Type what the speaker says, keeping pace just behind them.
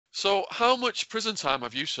So, how much prison time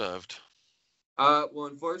have you served? Well,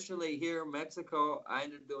 unfortunately, here in Mexico, I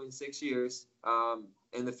ended up doing 6 years.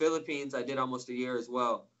 In the Philippines, I did almost a year as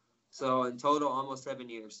well. So in total, almost 7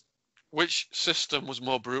 years. Which system was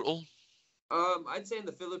more brutal? I'd say in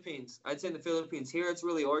the Philippines. I'd say in the Philippines. Here, it's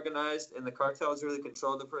really organized, and the cartels really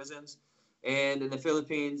control the prisons. And in the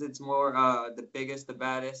Philippines, it's more the biggest, the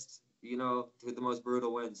baddest. Who the most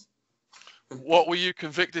brutal wins. What were you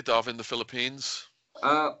convicted of in the Philippines?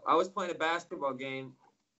 I was playing a basketball game,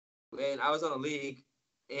 and I was on a league,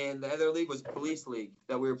 and the other league was police league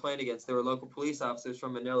that we were playing against. They were local police officers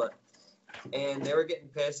from Manila, and they were getting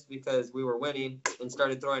pissed because we were winning and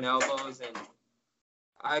started throwing elbows, and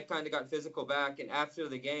I kind of got physical back. And after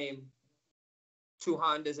the game, two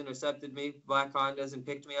Hondas intercepted me, black Hondas, and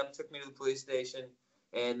picked me up, took me to the police station,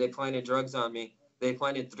 and they planted drugs on me. They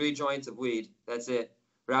planted 3 joints of weed. That's it,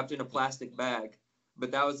 wrapped in a plastic bag.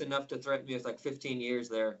 But that was enough to threaten me with like 15 years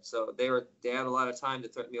there. So they had a lot of time to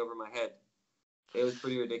threaten me over my head. It was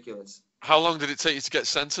pretty ridiculous. How long did it take you to get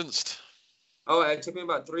sentenced? Oh, it took me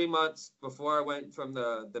about 3 months before I went from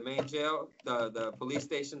the main jail, the police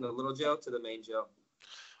station, the little jail, to the main jail.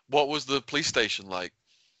 What was the police station like?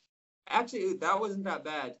 Actually, that wasn't that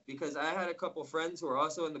bad because I had a couple friends who were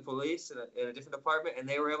also in the police in a different department, and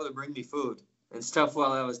they were able to bring me food and stuff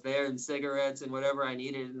while I was there, and cigarettes and whatever I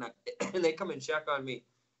needed, and they come and check on me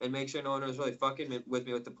and make sure no one was really fucking with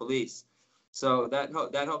me with the police. So that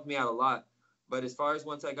helped me out a lot. But as far as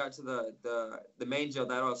once I got to the main jail,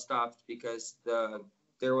 that all stopped because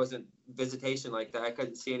there wasn't visitation like that. I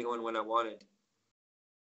couldn't see anyone when I wanted.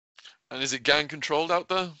 And is it gang controlled out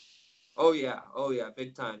there? Oh yeah,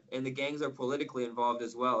 big time. And the gangs are politically involved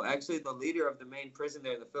as well. Actually, the leader of the main prison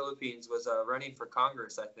there in the Philippines was running for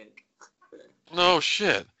Congress, I think. No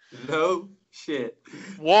shit. No shit.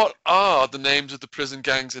 What are the names of the prison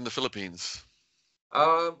gangs in the Philippines?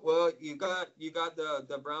 Well, you got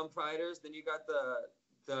the brown fighters, then you got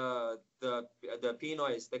the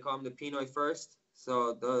Pinoys. They call them the Pinoy first.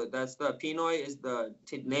 So that's the Pinoy is the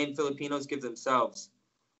name Filipinos give themselves.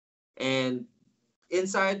 And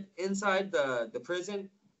inside the prison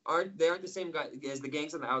aren't the same guy as the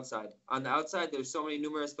gangs on the outside. On the outside, there's so many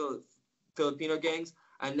numerous Filipino gangs.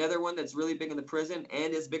 Another one that's really big in the prison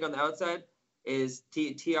and is big on the outside is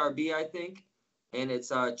TRB, I think, and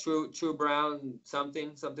it's True Brown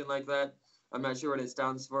something like that. I'm not sure what it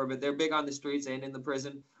stands for, but they're big on the streets and in the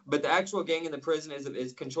prison. But the actual gang in the prison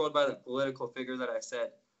is controlled by the political figure that I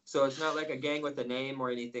said. So it's not like a gang with a name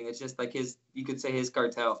or anything. It's just like you could say his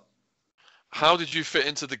cartel. How did you fit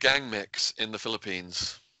into the gang mix in the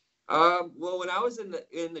Philippines? Well, when I was in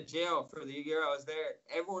the jail for the year I was there,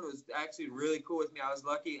 everyone was actually really cool with me. I was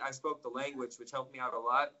lucky I spoke the language, which helped me out a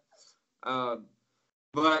lot. Um,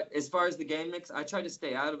 but as far as the gang mix, I tried to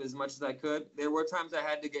stay out of it as much as I could. There were times I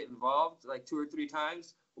had to get involved, like 2 or 3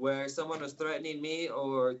 times, where someone was threatening me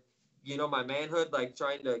or, my manhood, like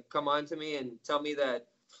trying to come on to me and tell me that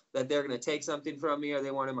they're gonna take something from me or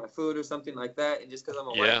they wanted my food or something like that. And just because I'm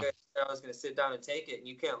a white Yeah, guy, I was gonna sit down and take it. And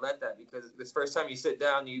you can't let that because this first time you sit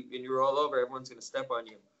down, you roll over, everyone's gonna step on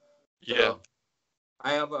you. yeah. So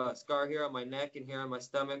I have a scar here on my neck and here on my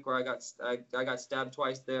stomach where I got stabbed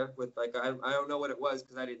twice there with like I don't know what it was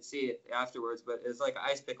because I didn't see it afterwards, but it's like an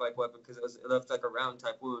ice pick like weapon because it left like a round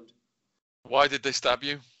type wound. Why did they stab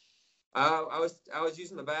you? I was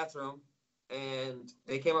using the bathroom and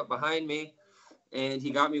they came up behind me and he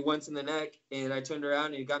got me once in the neck and I turned around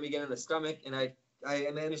and he got me again in the stomach and I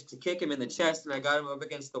managed to kick him in the chest and I got him up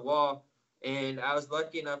against the wall and I was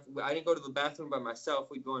lucky enough I didn't go to the bathroom by myself.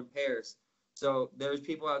 We'd go in pairs. So there was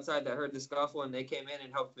people outside that heard the scuffle and they came in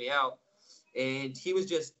and helped me out. And he was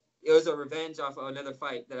just it was a revenge off of another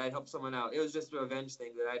fight that I'd helped someone out. It was just a revenge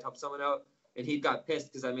thing that I'd helped someone out and he got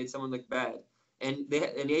pissed because I made someone look bad. And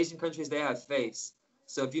in the Asian countries they have face.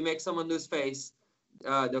 So if you make someone lose face,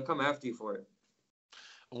 they'll come after you for it.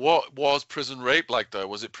 What was prison rape like though?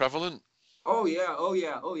 Was it prevalent? Oh yeah, oh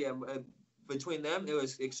yeah, oh yeah. Between them, it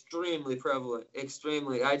was extremely prevalent.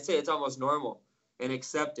 Extremely, I'd say it's almost normal and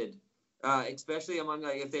accepted. Especially among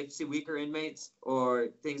like if they see weaker inmates or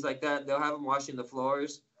things like that, they'll have them washing the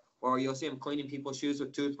floors, or you'll see them cleaning people's shoes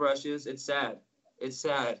with toothbrushes. It's sad. It's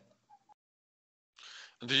sad.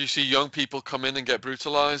 And did you see young people come in and get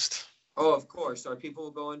brutalized? Oh, of course. Are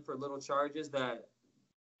people going for little charges that,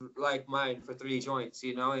 like mine, for 3 joints,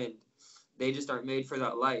 and they just aren't made for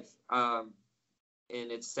that life. And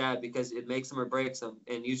it's sad because it makes them or breaks them,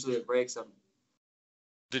 and usually it breaks them.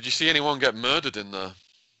 Did you see anyone get murdered in there?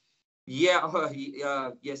 Yeah,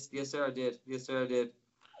 yes, sir, I did. Yes, sir, I did.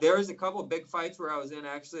 There was a couple big fights where I was in,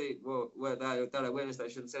 actually. Well, that I witnessed. I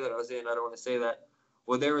shouldn't say that I was in. I don't want to say that.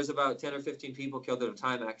 Well, there was about 10 or 15 people killed at a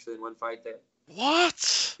time actually in one fight there.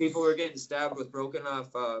 What? People were getting stabbed with broken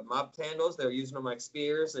off mop handles. They're using them like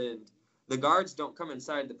spears, and the guards don't come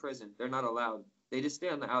inside the prison. They're not allowed. They just stay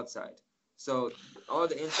on the outside. So all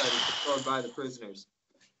the inside is controlled by the prisoners.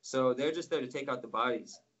 So they're just there to take out the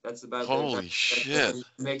bodies. That's about their Holy that's shit. and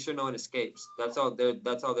make sure no one escapes. That's all they're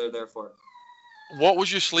there for. What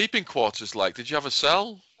was your sleeping quarters like? Did you have a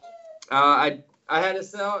cell? I had a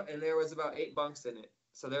cell and there was about 8 bunks in it.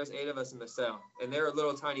 So there's 8 of us in the cell, and they were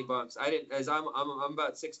little tiny bunks. I didn't, as I'm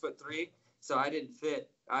about 6'3", so I didn't fit.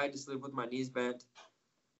 I had to sleep with my knees bent.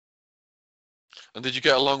 And did you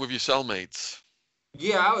get along with your cellmates?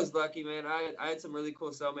 Yeah, I was lucky, man. I had some really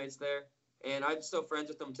cool cellmates there, and I'm still friends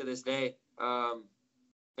with them to this day.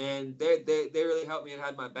 And they really helped me and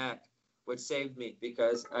had my back, which saved me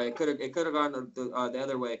because it could have gone the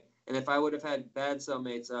other way. And if I would have had bad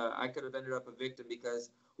cellmates, I could have ended up a victim because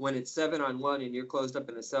when it's 7-on-1 and you're closed up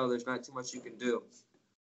in a cell, there's not too much you can do.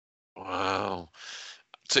 Wow.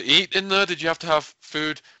 To eat in there, did you have to have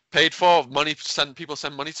food paid for? People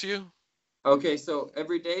send money to you? Okay, so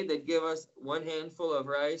every day they'd give us one handful of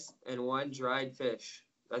rice and one dried fish.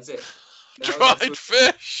 That's it. That was our Dried food.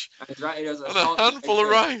 fish It was a and a salt handful dried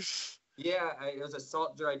of fish. rice. Yeah, it was a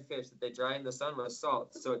salt dried fish that they dry in the sun with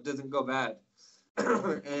salt, so it doesn't go bad.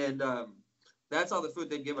 And that's all the food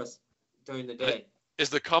they give us during the day. Is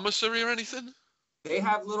there commissary or anything? They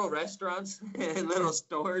have little restaurants and little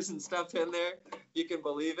stores and stuff in there. You can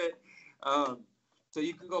believe it. So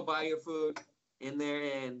you can go buy your food in there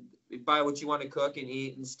and buy what you want to cook and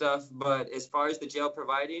eat and stuff. But as far as the jail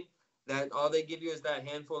providing, that all they give you is that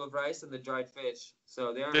handful of rice and the dried fish.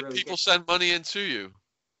 So they aren't Did really. people send money in to you?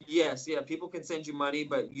 Yes, yeah, people can send you money,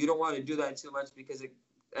 but you don't want to do that too much because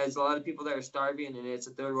as a lot of people that are starving and it's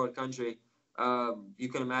a third world country, you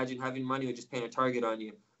can imagine having money would just paint a target on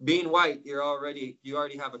you. Being white, you already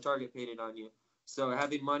have a target painted on you. So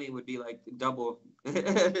having money would be like double,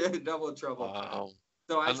 double trouble. Wow.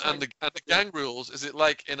 So I And tried. the gang rules, is it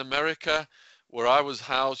like in America where I was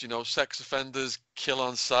housed, sex offenders kill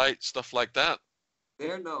on sight, stuff like that?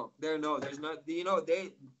 There's not.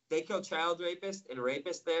 They kill child rapists and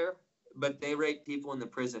rapists there, but they rape people in the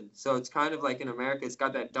prison. So it's kind of like in America, it's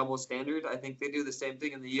got that double standard. I think they do the same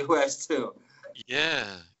thing in the U.S. too. Yeah,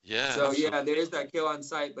 yeah, So yeah, there absolutely. is that kill on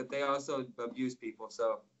sight, but they also abuse people.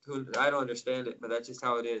 So I don't understand it, but that's just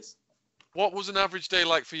how it is. What was an average day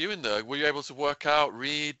like for you in there? Were you able to work out,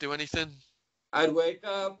 read, do anything? I'd wake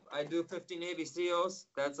up, I do 50 Navy SEALs.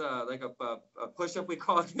 That's like a push up we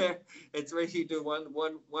call it there. It's where you do one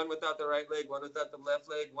without the right leg, one without the left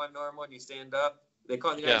leg, one normal, and you stand up. They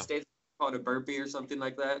call it in the United Yeah, States called a burpee or something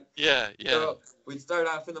like that. yeah. So we'd start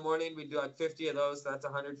off in the morning. We'd do like 50 of those. That's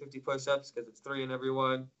 150 push-ups because it's 3 in every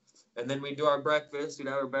one. And then we'd do our breakfast. We'd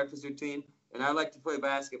have our breakfast routine. And I like to play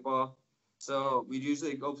basketball. So we'd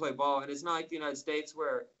usually go play ball. And it's not like the United States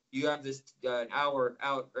where you have this an hour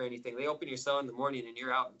out or anything. They open your cell in the morning and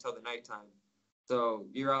you're out until the nighttime. So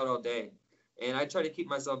you're out all day. And I try to keep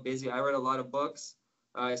myself busy. I read a lot of books.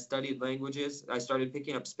 I studied languages. I started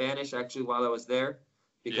picking up Spanish actually while I was there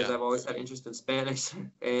because Yeah. I've always had interest in Spanish.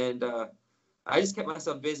 And I just kept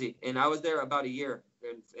myself busy. And I was there about a year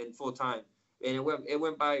in full time. And it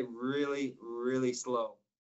went by really, really slow.